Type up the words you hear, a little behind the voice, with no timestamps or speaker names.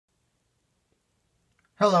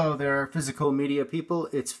Hello there, physical media people.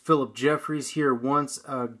 It's Philip Jeffries here once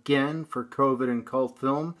again for COVID and Cult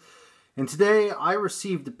Film. And today I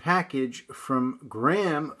received a package from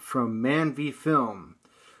Graham from Man v Film.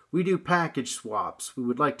 We do package swaps. We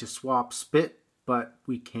would like to swap spit, but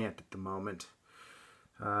we can't at the moment.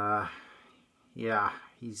 Yeah,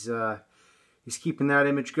 he's keeping that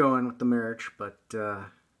image going with the marriage, but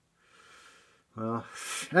well,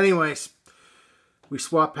 anyways, we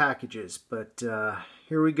swap packages, but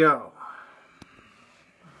here we go.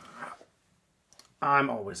 I'm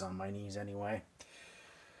always on my knees anyway.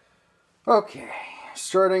 Okay,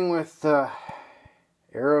 starting with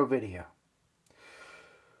Arrow Video.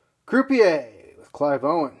 Croupier with Clive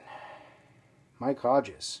Owen. Mike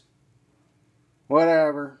Hodges.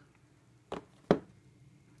 Whatever.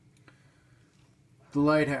 The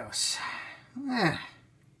Lighthouse.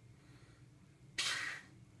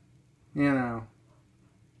 You know.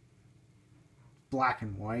 Black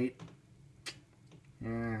and white.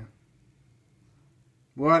 Yeah.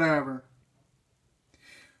 Whatever.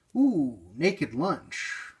 Ooh, Naked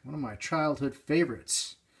Lunch. One of my childhood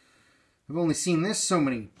favorites. I've only seen this so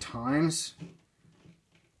many times.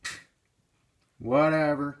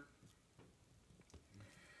 Whatever.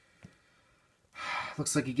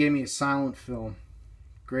 Looks like he gave me a silent film.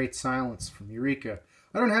 Great Silence from Eureka.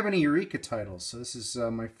 I don't have any Eureka titles, so this is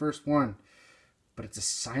my first one. But it's a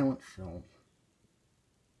silent film.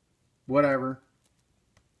 Whatever.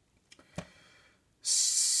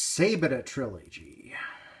 Sabata Trilogy.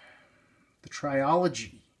 The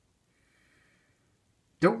Triology.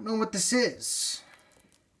 Don't know what this is.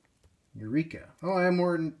 Eureka. Oh, I have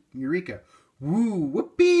more than Eureka. Woo,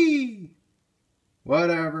 whoopee!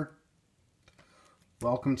 Whatever.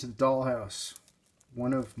 Welcome to the Dollhouse.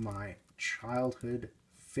 One of my childhood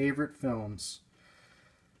favorite films.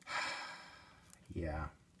 Yeah.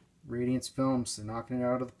 Radiance Films, they're knocking it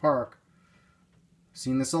out of the park.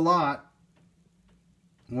 Seen this a lot.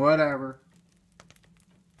 Whatever.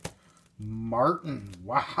 Martin,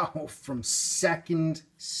 wow, from Second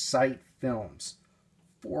Sight Films.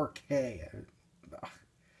 4K.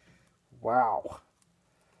 Wow.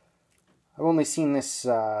 I've only seen this,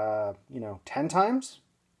 10 times?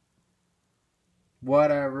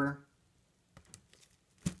 Whatever.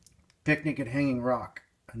 Picnic at Hanging Rock.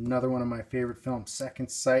 Another one of my favorite films. Second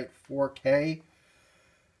Sight, 4K.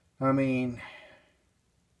 I mean,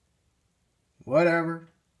 whatever.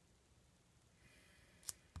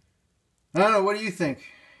 I don't know, what do you think?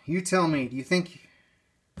 You tell me. Do you think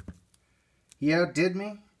he outdid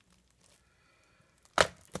me?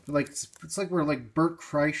 Like it's like we're like Bert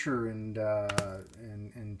Kreischer and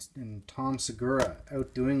Tom Segura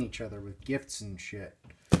outdoing each other with gifts and shit.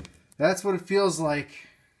 That's what it feels like.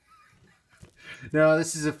 No,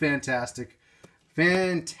 this is a fantastic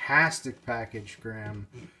package, Graham.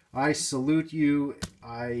 I salute you.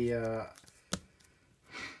 I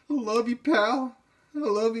love you, pal. I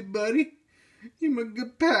love you, buddy. You're my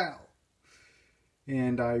good pal.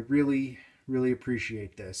 And I really, really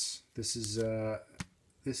appreciate this. This is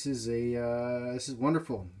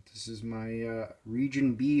wonderful. This is my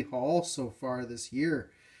Region B haul so far this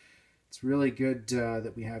year. It's really good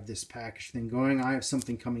that we have this package thing going. I have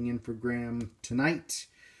something coming in for Graham tonight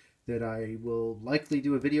that I will likely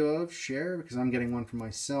do a video of, share, because I'm getting one for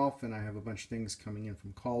myself, and I have a bunch of things coming in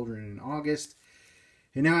from Cauldron in August.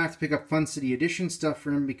 And now I have to pick up Fun City Edition stuff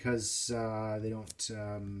for him because they're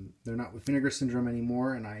not with Vinegar Syndrome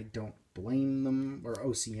anymore, and I don't blame them, or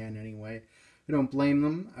OCN anyway. I don't blame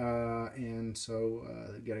them, and so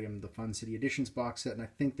they got to give him the Fun City Editions box set, and I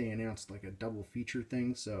think they announced like a double feature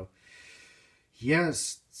thing, so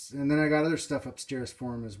yes. And then I got other stuff upstairs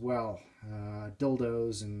for him as well,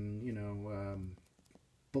 dildos and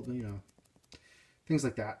things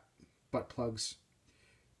like that, butt plugs,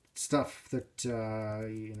 stuff that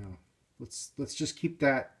let's just keep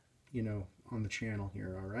that on the channel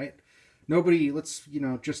here. All right, nobody. This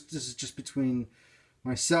is just between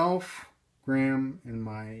myself, Graham, and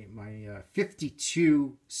my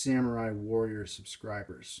 52 Samurai Warrior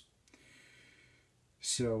subscribers.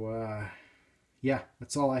 So yeah,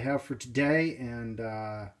 that's all I have for today, and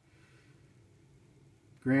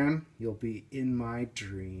Graham, you'll be in my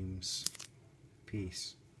dreams.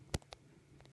 Peace.